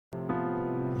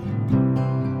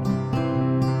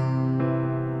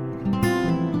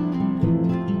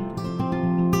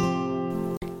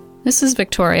This is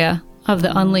Victoria of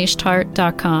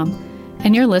theunleashedheart.com,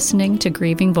 and you're listening to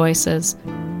Grieving Voices,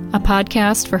 a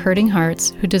podcast for hurting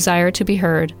hearts who desire to be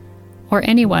heard, or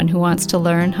anyone who wants to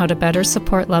learn how to better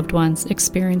support loved ones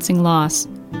experiencing loss.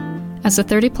 As a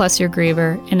 30-plus year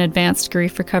griever and advanced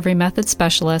grief recovery method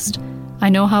specialist, I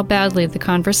know how badly the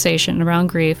conversation around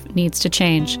grief needs to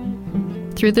change.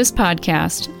 Through this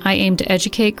podcast, I aim to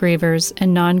educate grievers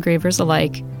and non-grievers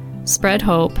alike, spread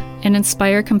hope, and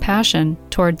inspire compassion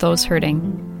toward those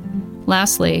hurting.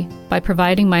 Lastly, by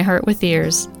providing my heart with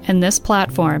ears and this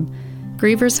platform,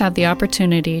 grievers have the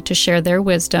opportunity to share their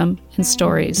wisdom and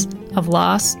stories of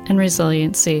loss and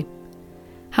resiliency.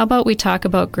 How about we talk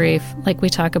about grief like we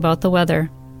talk about the weather?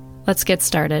 Let's get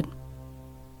started.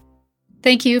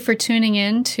 Thank you for tuning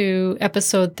in to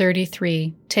episode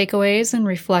 33, Takeaways and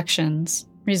Reflections,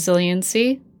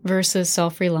 Resiliency versus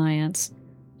Self-Reliance.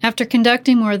 After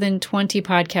conducting more than 20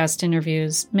 podcast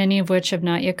interviews, many of which have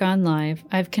not yet gone live,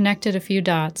 I've connected a few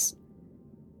dots.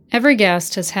 Every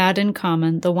guest has had in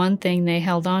common the one thing they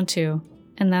held on to,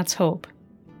 and that's hope.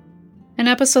 In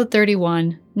episode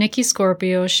 31, Nicky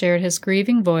Scorpio shared his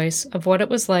grieving voice of what it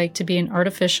was like to be an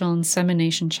artificial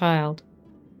insemination child.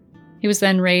 He was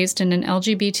then raised in an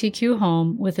LGBTQ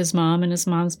home with his mom and his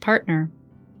mom's partner.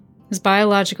 His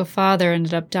biological father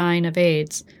ended up dying of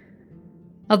AIDS.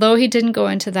 Although he didn't go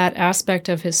into that aspect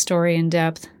of his story in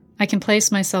depth, I can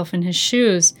place myself in his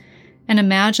shoes and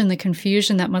imagine the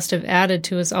confusion that must have added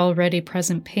to his already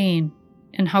present pain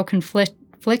and how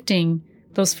conflicting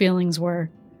those feelings were.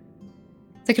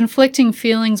 The conflicting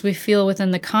feelings we feel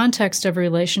within the context of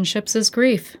relationships is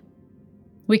grief.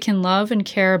 We can love and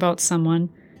care about someone.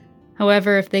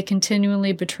 However, if they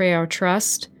continually betray our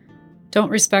trust,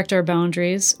 don't respect our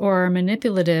boundaries, or are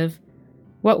manipulative,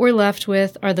 what we're left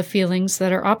with are the feelings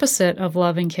that are opposite of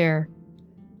love and care.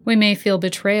 We may feel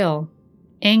betrayal,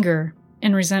 anger,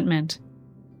 and resentment.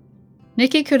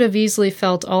 Nicky could have easily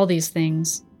felt all these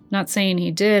things, not saying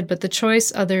he did, but the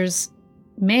choice others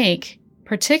make,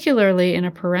 particularly in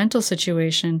a parental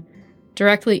situation,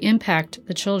 directly impact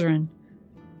the children.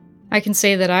 I can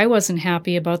say that I wasn't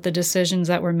happy about the decisions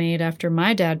that were made after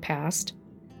my dad passed.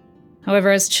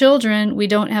 However, as children, we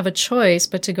don't have a choice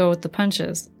but to go with the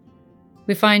punches.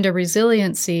 We find a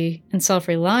resiliency and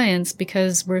self-reliance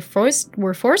because we're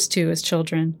forced to as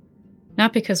children,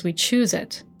 not because we choose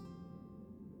it.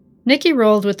 Nicky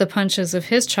rolled with the punches of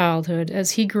his childhood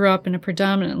as he grew up in a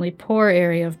predominantly poor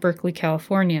area of Berkeley,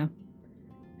 California.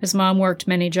 His mom worked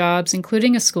many jobs,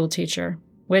 including a school teacher,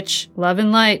 which, love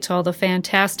and light to all the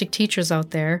fantastic teachers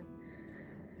out there,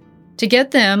 to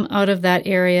get them out of that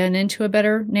area and into a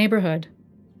better neighborhood.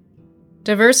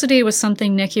 Diversity was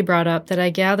something Nicky brought up that I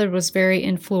gathered was very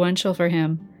influential for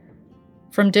him.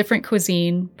 From different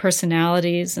cuisine,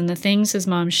 personalities, and the things his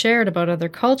mom shared about other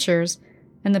cultures,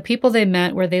 and the people they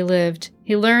met where they lived,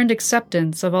 he learned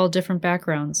acceptance of all different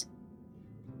backgrounds.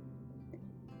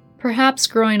 Perhaps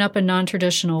growing up a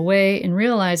non-traditional way and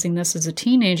realizing this as a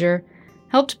teenager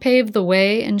helped pave the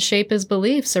way and shape his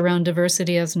beliefs around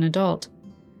diversity as an adult.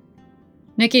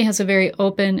 Nicky has a very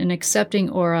open and accepting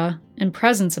aura and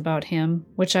presence about him,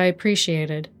 which I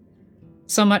appreciated.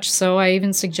 So much so, I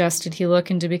even suggested he look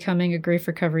into becoming a grief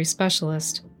recovery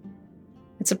specialist.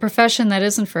 It's a profession that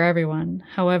isn't for everyone.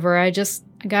 However, I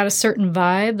got a certain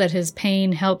vibe that his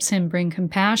pain helps him bring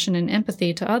compassion and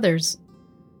empathy to others.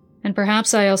 And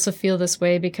perhaps I also feel this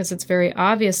way because it's very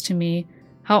obvious to me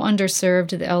how underserved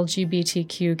the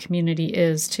LGBTQ community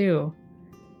is, too.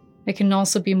 I can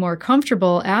also be more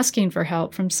comfortable asking for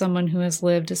help from someone who has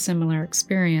lived a similar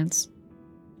experience.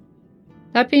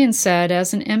 That being said,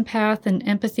 as an empath and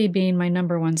empathy being my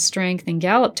number one strength in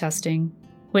Gallup testing,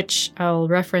 which I'll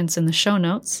reference in the show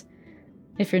notes,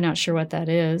 if you're not sure what that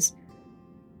is,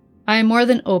 I am more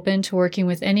than open to working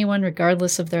with anyone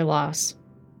regardless of their loss.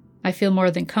 I feel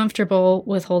more than comfortable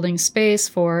with holding space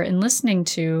for and listening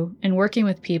to and working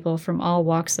with people from all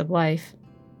walks of life.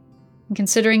 And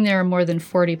considering there are more than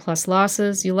 40 plus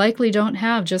losses, you likely don't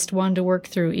have just one to work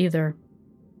through either.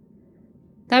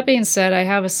 That being said, I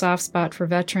have a soft spot for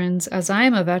veterans as I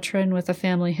am a veteran with a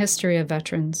family history of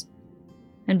veterans.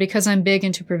 And because I'm big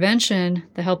into prevention,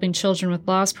 the Helping Children with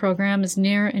Loss program is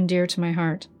near and dear to my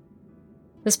heart.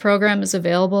 This program is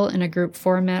available in a group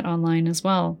format online as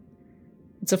well.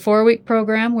 It's a 4-week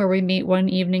program where we meet one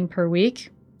evening per week,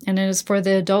 and it is for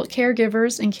the adult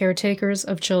caregivers and caretakers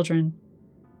of children.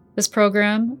 This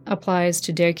program applies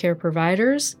to daycare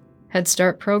providers, Head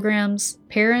Start programs,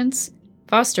 parents,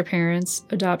 foster parents,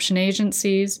 adoption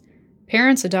agencies,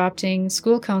 parents adopting,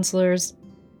 school counselors,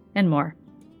 and more.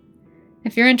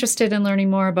 If you're interested in learning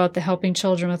more about the Helping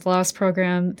Children with Loss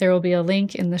program, there will be a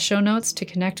link in the show notes to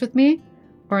connect with me,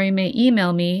 or you may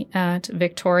email me at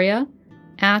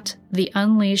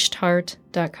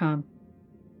victoria@theunleashedheart.com.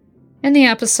 In the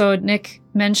episode, Nick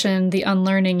mentioned the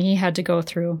unlearning he had to go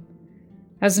through.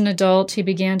 As an adult, he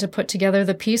began to put together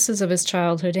the pieces of his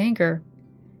childhood anger.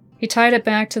 He tied it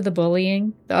back to the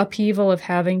bullying, the upheaval of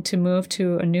having to move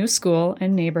to a new school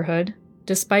and neighborhood,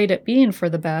 despite it being for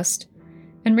the best,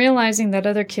 and realizing that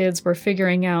other kids were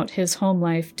figuring out his home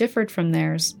life differed from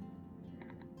theirs.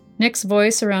 Nick's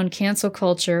voice around cancel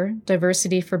culture,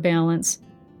 diversity for balance,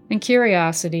 and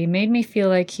curiosity made me feel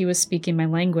like he was speaking my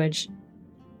language.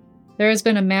 There has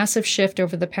been a massive shift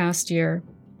over the past year.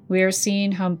 We are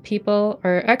seeing how people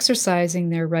are exercising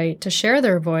their right to share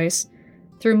their voice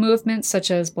through movements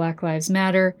such as Black Lives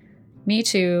Matter, Me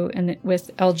Too, and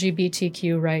with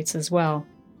LGBTQ rights as well.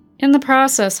 In the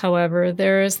process, however,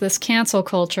 there is this cancel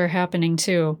culture happening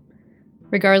too.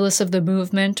 Regardless of the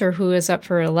movement or who is up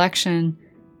for election,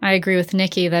 I agree with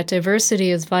Nikki that diversity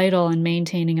is vital in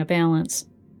maintaining a balance.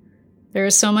 There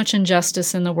is so much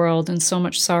injustice in the world and so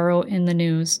much sorrow in the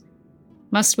news.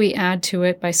 Must we add to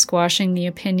it by squashing the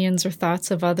opinions or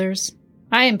thoughts of others?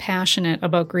 I am passionate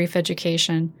about grief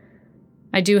education.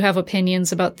 I do have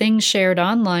opinions about things shared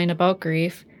online about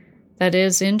grief that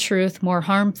is, in truth, more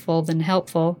harmful than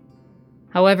helpful.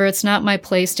 However, it's not my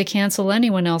place to cancel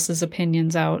anyone else's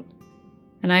opinions out,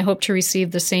 and I hope to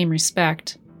receive the same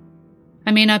respect.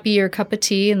 I may not be your cup of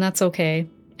tea, and that's okay,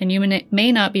 and you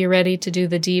may not be ready to do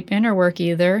the deep inner work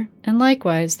either, and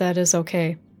likewise, that is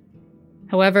okay.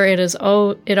 However,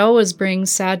 it always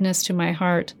brings sadness to my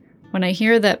heart when I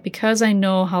hear that because I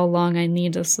know how long I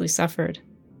needlessly suffered.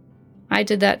 I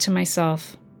did that to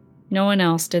myself. No one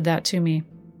else did that to me.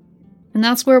 And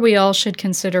that's where we all should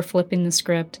consider flipping the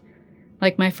script,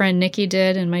 like my friend Nikki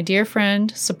did and my dear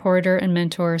friend, supporter, and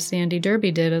mentor Sandy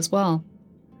Derby did as well.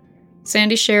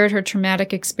 Sandy shared her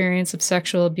traumatic experience of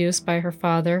sexual abuse by her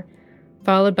father,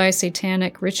 followed by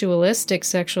satanic ritualistic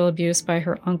sexual abuse by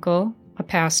her uncle, a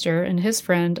pastor, and his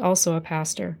friend, also a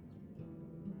pastor.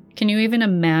 Can you even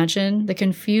imagine the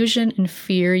confusion and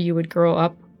fear you would grow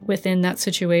up within that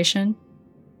situation?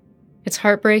 It's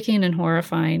heartbreaking and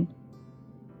horrifying.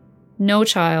 No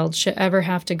child should ever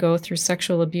have to go through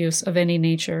sexual abuse of any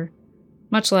nature,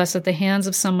 much less at the hands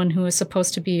of someone who is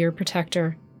supposed to be your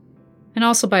protector, and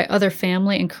also by other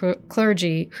family and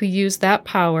clergy who use that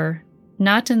power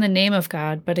not in the name of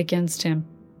God, but against him.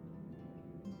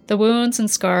 The wounds and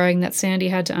scarring that Sandy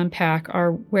had to unpack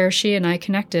are where she and I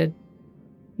connected.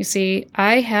 You see,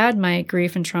 I had my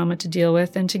grief and trauma to deal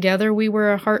with, and together we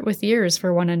were a heart with ears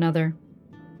for one another.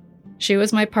 She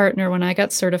was my partner when I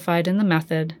got certified in the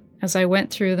method, as I went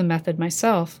through the method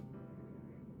myself.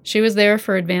 She was there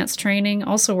for advanced training,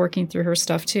 also working through her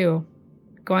stuff too.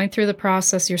 Going through the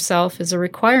process yourself is a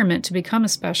requirement to become a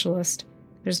specialist.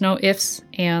 There's no ifs,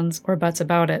 ands, or buts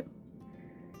about it.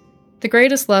 The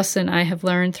greatest lesson I have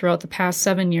learned throughout the past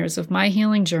 7 years of my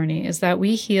healing journey is that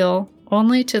we heal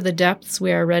only to the depths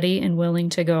we are ready and willing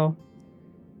to go.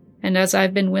 And as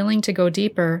I've been willing to go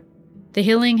deeper, the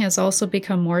healing has also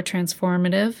become more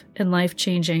transformative and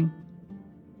life-changing.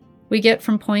 We get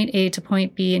from point A to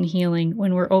point B in healing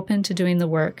when we're open to doing the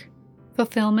work.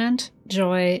 Fulfillment,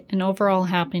 joy, and overall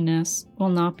happiness will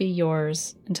not be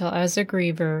yours until as a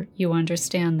griever you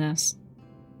understand this.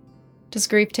 Does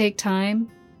grief take time?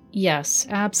 Yes,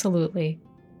 absolutely.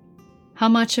 How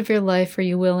much of your life are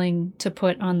you willing to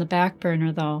put on the back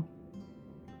burner, though?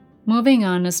 Moving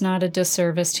on is not a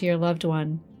disservice to your loved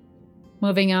one.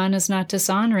 Moving on is not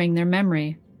dishonoring their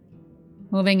memory.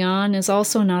 Moving on is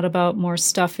also not about more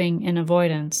stuffing and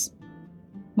avoidance.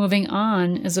 Moving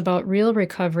on is about real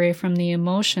recovery from the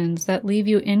emotions that leave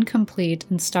you incomplete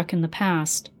and stuck in the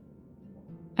past.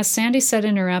 As Sandy said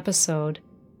in her episode,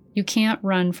 you can't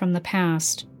run from the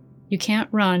past. You can't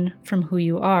run from who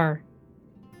you are.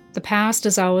 The past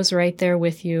is always right there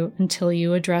with you until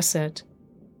you address it.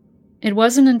 It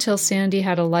wasn't until Sandy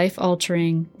had a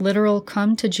life-altering, literal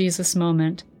come-to-Jesus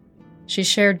moment. She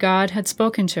shared God had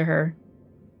spoken to her.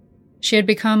 She had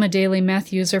become a daily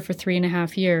meth user for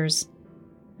 3.5 years.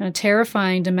 And a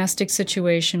terrifying domestic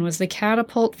situation was the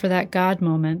catapult for that God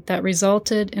moment that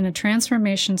resulted in a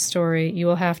transformation story you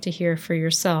will have to hear for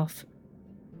yourself.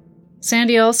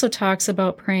 Sandy also talks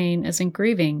about praying as in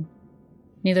grieving.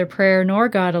 Neither prayer nor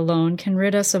God alone can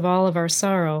rid us of all of our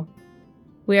sorrow.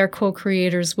 We are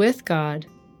co-creators with God,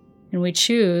 and we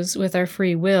choose, with our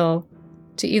free will,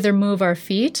 to either move our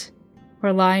feet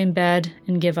or lie in bed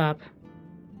and give up.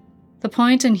 The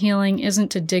point in healing isn't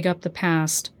to dig up the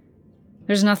past.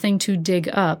 There's nothing to dig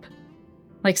up.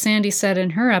 Like Sandy said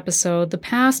in her episode, the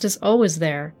past is always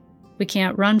there. We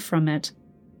can't run from it.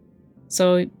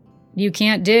 So you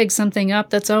can't dig something up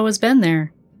that's always been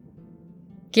there.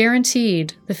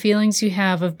 Guaranteed, the feelings you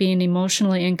have of being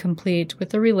emotionally incomplete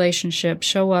with a relationship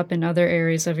show up in other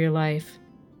areas of your life.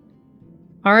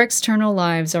 Our external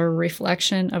lives are a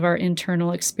reflection of our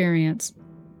internal experience.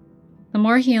 The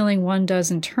more healing one does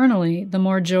internally, the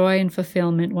more joy and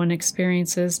fulfillment one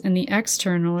experiences in the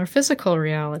external or physical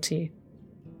reality.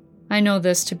 I know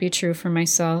this to be true for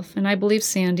myself, and I believe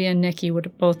Sandy and Nikki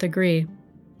would both agree.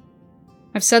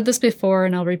 I've said this before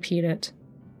and I'll repeat it.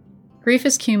 Grief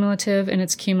is cumulative and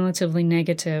it's cumulatively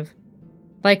negative.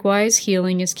 Likewise,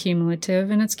 healing is cumulative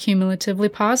and it's cumulatively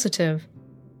positive.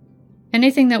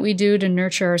 Anything that we do to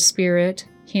nurture our spirit,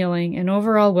 healing, and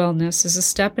overall wellness is a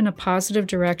step in a positive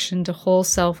direction to whole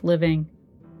self-living.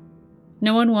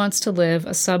 No one wants to live a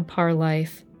subpar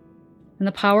life, and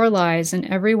the power lies in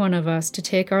every one of us to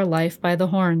take our life by the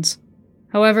horns.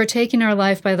 However, taking our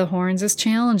life by the horns is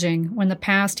challenging when the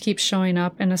past keeps showing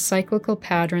up in a cyclical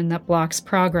pattern that blocks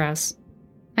progress.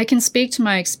 I can speak to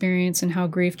my experience and how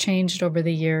grief changed over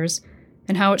the years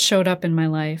and how it showed up in my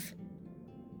life.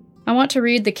 I want to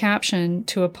read the caption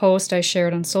to a post I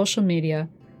shared on social media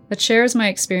that shares my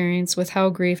experience with how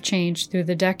grief changed through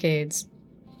the decades.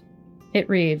 It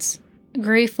reads,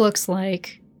 "Grief looks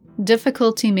like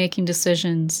difficulty making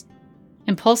decisions,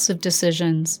 impulsive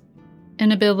decisions,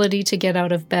 inability to get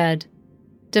out of bed,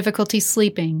 difficulty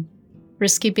sleeping,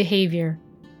 risky behavior,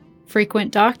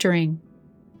 frequent doctoring,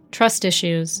 trust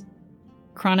issues,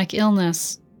 chronic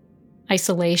illness,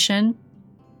 isolation,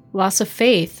 loss of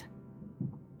faith,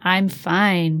 I'm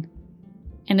fine,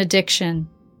 and addiction."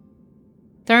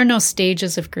 There are no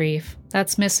stages of grief.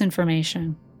 That's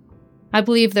misinformation. I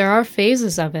believe there are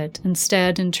phases of it,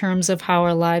 instead, in terms of how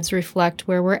our lives reflect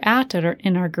where we're at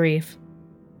in our grief.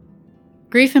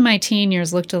 Grief in my teen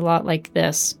years looked a lot like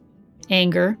this: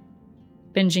 anger,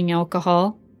 binging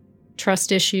alcohol,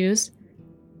 trust issues,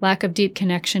 lack of deep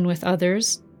connection with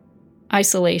others,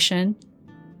 isolation,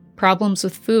 problems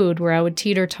with food where I would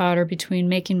teeter-totter between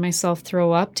making myself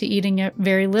throw up to eating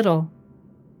very little,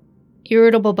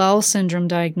 irritable bowel syndrome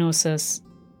diagnosis,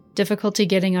 difficulty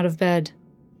getting out of bed,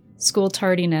 school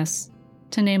tardiness,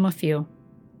 to name a few.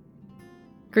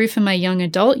 Grief in my young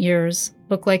adult years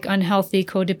looked like unhealthy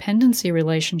codependency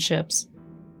relationships,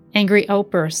 angry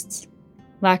outbursts,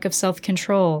 lack of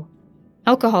self-control,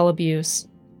 alcohol abuse,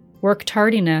 work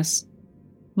tardiness,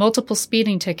 multiple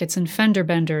speeding tickets and fender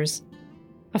benders,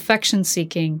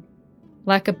 affection-seeking,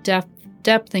 lack of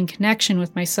depth and connection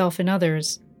with myself and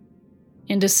others,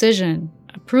 indecision,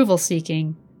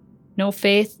 approval-seeking, no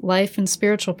faith, life, and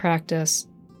spiritual practice.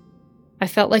 I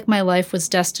felt like my life was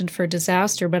destined for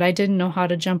disaster, but I didn't know how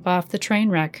to jump off the train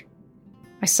wreck.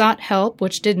 I sought help,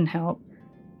 which didn't help,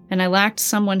 and I lacked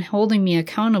someone holding me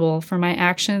accountable for my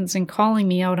actions and calling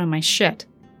me out on my shit.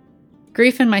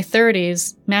 Grief in my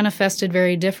 30s manifested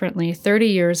very differently 30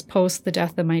 years post the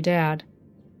death of my dad.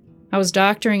 I was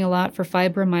doctoring a lot for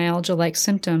fibromyalgia-like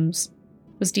symptoms,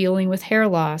 was dealing with hair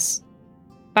loss,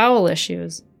 bowel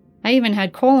issues. I even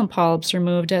had colon polyps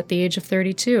removed at the age of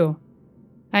 32.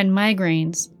 I had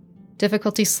migraines,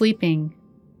 difficulty sleeping,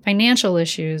 financial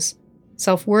issues,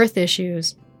 self-worth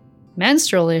issues,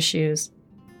 menstrual issues,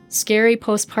 scary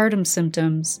postpartum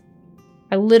symptoms.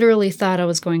 I literally thought I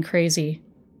was going crazy.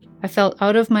 I felt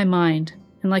out of my mind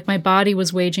and like my body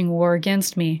was waging war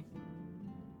against me.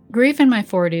 Grief in my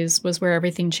 40s was where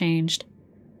everything changed.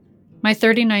 My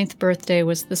 39th birthday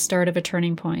was the start of a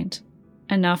turning point.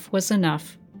 Enough was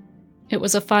enough. It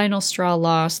was a final straw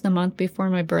loss the month before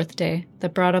my birthday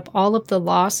that brought up all of the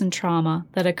loss and trauma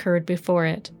that occurred before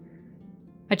it.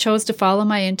 I chose to follow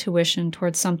my intuition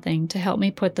towards something to help me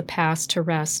put the past to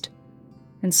rest.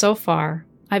 And so far,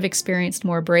 I've experienced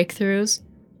more breakthroughs,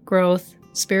 growth,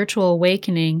 spiritual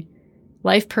awakening,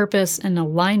 life purpose, and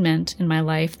alignment in my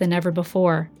life than ever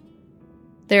before.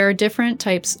 There are different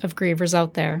types of grievers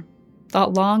out there. The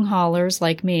long haulers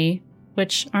like me,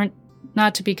 which aren't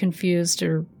not to be confused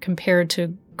or compared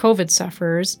to COVID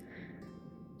sufferers,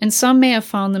 and some may have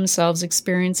found themselves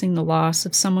experiencing the loss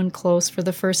of someone close for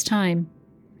the first time.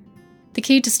 The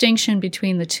key distinction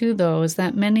between the two, though, is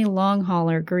that many long-haul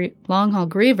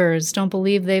grievers don't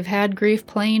believe they've had grief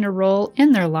playing a role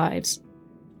in their lives.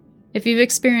 If you've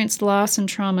experienced loss and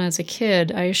trauma as a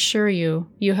kid, I assure you,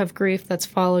 you have grief that's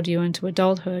followed you into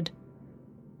adulthood.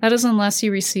 That is unless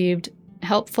you received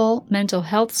helpful mental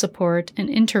health support and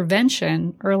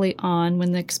intervention early on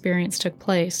when the experience took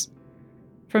place.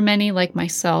 For many, like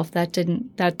myself, that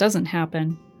doesn't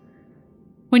happen.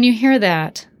 When you hear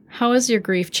that, how has your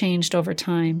grief changed over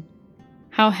time?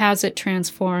 How has it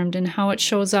transformed and how it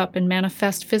shows up and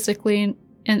manifests physically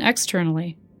and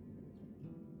externally?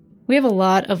 We have a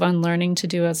lot of unlearning to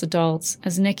do as adults,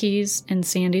 as Nikki's and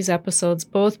Sandy's episodes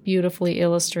both beautifully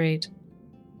illustrate.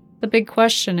 The big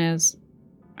question is,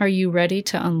 are you ready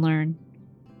to unlearn?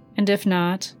 And if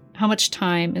not, how much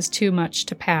time is too much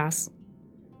to pass?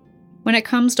 When it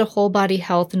comes to whole body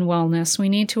health and wellness, we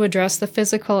need to address the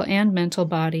physical and mental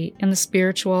body and the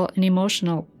spiritual and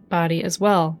emotional body as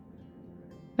well.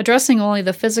 Addressing only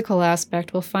the physical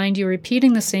aspect will find you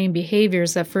repeating the same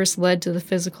behaviors that first led to the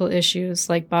physical issues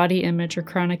like body image or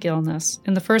chronic illness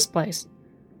in the first place.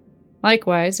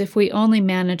 Likewise, if we only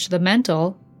manage the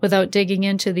mental without digging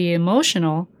into the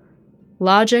emotional,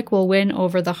 logic will win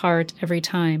over the heart every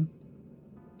time.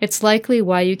 It's likely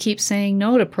why you keep saying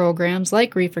no to programs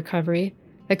like grief recovery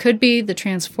that could be the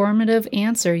transformative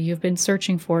answer you've been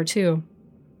searching for too.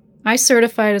 I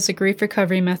certified as a grief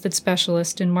recovery method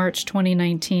specialist in March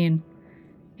 2019.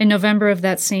 In November of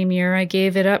that same year, I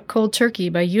gave it up cold turkey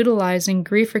by utilizing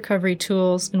grief recovery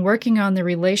tools and working on the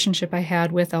relationship I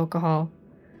had with alcohol.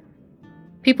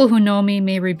 People who know me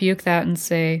may rebuke that and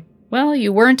say, well,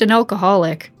 you weren't an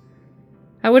alcoholic.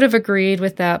 I would have agreed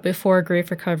with that before grief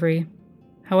recovery.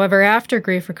 However, after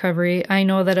grief recovery, I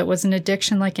know that it was an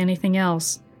addiction like anything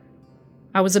else.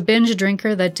 I was a binge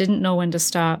drinker that didn't know when to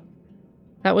stop.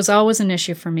 That was always an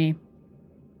issue for me.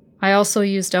 I also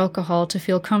used alcohol to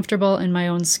feel comfortable in my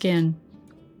own skin.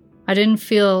 I didn't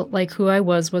feel like who I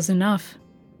was enough.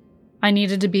 I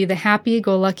needed to be the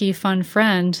happy-go-lucky fun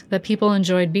friend that people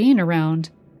enjoyed being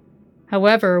around.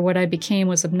 However, what I became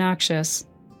was obnoxious,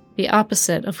 the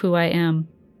opposite of who I am.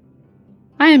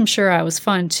 I am sure I was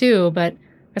fun too, but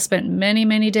I spent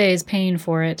many days paying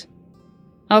for it.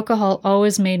 Alcohol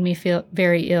always made me feel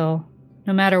very ill,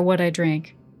 no matter what I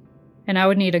drank. And I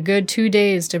would need a good 2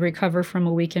 days to recover from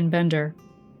a weekend bender.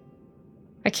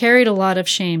 I carried a lot of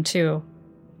shame, too.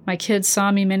 My kids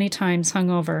saw me many times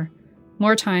hungover,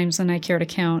 more times than I care to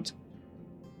count.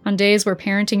 On days where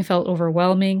parenting felt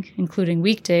overwhelming, including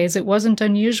weekdays, it wasn't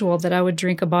unusual that I would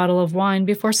drink a bottle of wine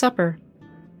before supper.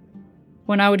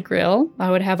 When I would grill,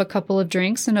 I would have a couple of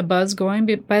drinks and a buzz going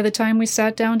by the time we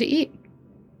sat down to eat.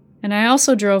 And I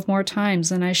also drove more times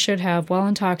than I should have while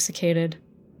intoxicated.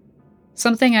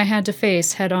 Something I had to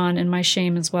face head-on in my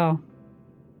shame as well.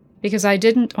 Because I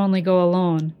didn't only go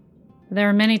alone. There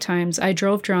were many times I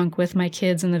drove drunk with my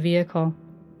kids in the vehicle.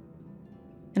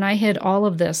 And I hid all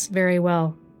of this very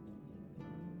well.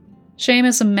 Shame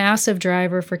is a massive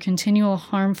driver for continual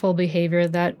harmful behavior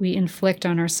that we inflict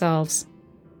on ourselves.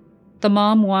 The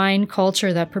mom wine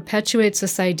culture that perpetuates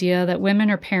this idea that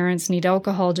women or parents need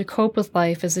alcohol to cope with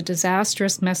life is a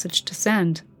disastrous message to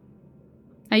send.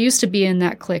 I used to be in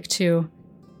that clique too.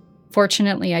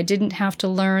 Fortunately, I didn't have to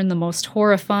learn the most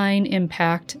horrifying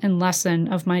impact and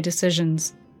lesson of my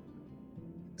decisions.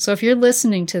 So if you're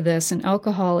listening to this and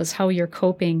alcohol is how you're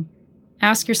coping,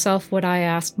 ask yourself what I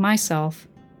ask myself.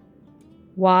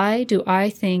 Why do I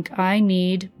think I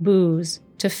need booze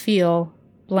to feel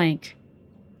blank?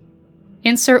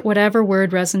 Insert whatever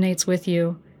word resonates with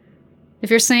you. If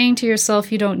you're saying to yourself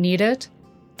you don't need it,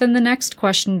 then the next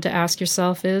question to ask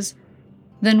yourself is,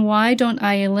 then why don't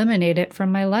I eliminate it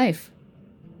from my life?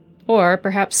 Or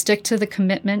perhaps stick to the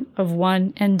commitment of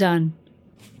one and done.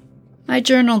 I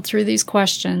journaled through these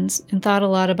questions and thought a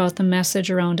lot about the message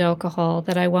around alcohol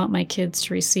that I want my kids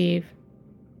to receive.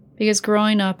 Because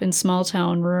growing up in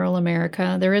small-town rural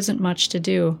America, there isn't much to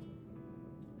do.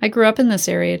 I grew up in this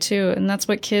area too, and that's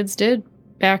what kids did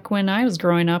back when I was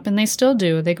growing up, and they still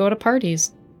do. They go to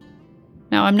parties.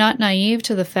 Now, I'm not naive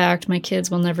to the fact my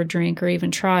kids will never drink or even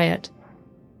try it.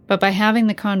 But by having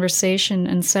the conversation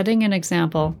and setting an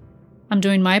example, I'm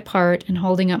doing my part in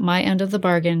holding up my end of the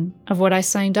bargain of what I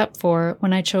signed up for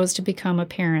when I chose to become a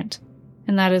parent,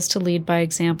 and that is to lead by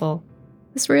example.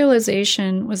 This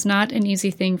realization was not an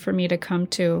easy thing for me to come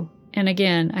to, and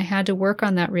again, I had to work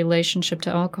on that relationship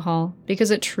to alcohol because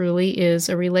it truly is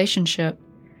a relationship.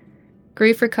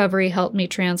 Grief recovery helped me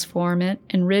transform it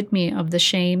and rid me of the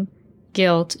shame,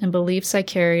 guilt, and beliefs I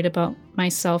carried about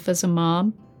myself as a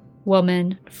mom,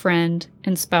 woman, friend,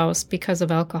 and spouse because of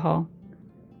alcohol.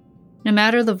 No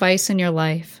matter the vice in your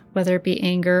life, whether it be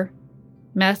anger,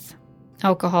 meth,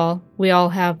 alcohol, we all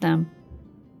have them.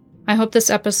 I hope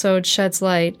this episode sheds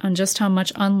light on just how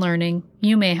much unlearning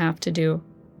you may have to do.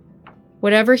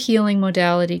 Whatever healing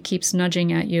modality keeps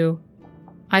nudging at you,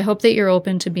 I hope that you're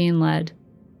open to being led.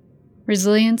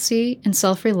 Resiliency and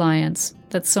self-reliance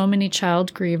that so many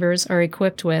child grievers are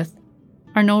equipped with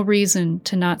are no reason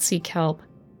to not seek help.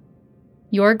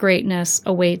 Your greatness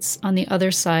awaits on the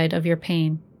other side of your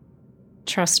pain.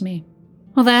 Trust me.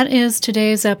 Well, that is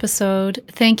today's episode.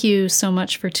 Thank you so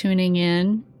much for tuning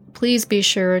in. Please be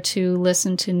sure to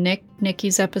listen to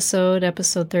Nikki's episode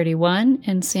 31,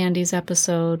 and Sandy's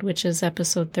episode, which is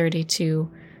episode 32.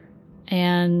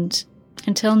 And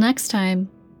until next time,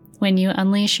 when you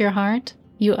unleash your heart,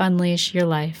 you unleash your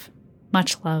life.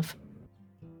 Much love.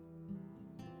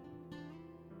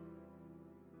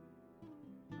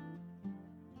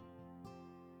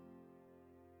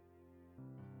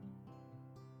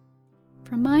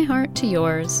 From my heart to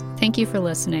yours, thank you for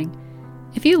listening.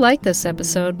 If you like this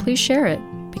episode, please share it,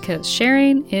 because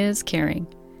sharing is caring.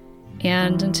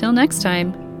 And until next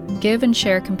time, give and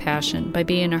share compassion by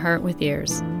being a heart with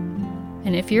ears.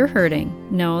 And if you're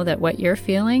hurting, know that what you're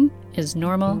feeling is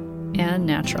normal and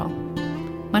natural.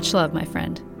 Much love, my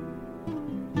friend.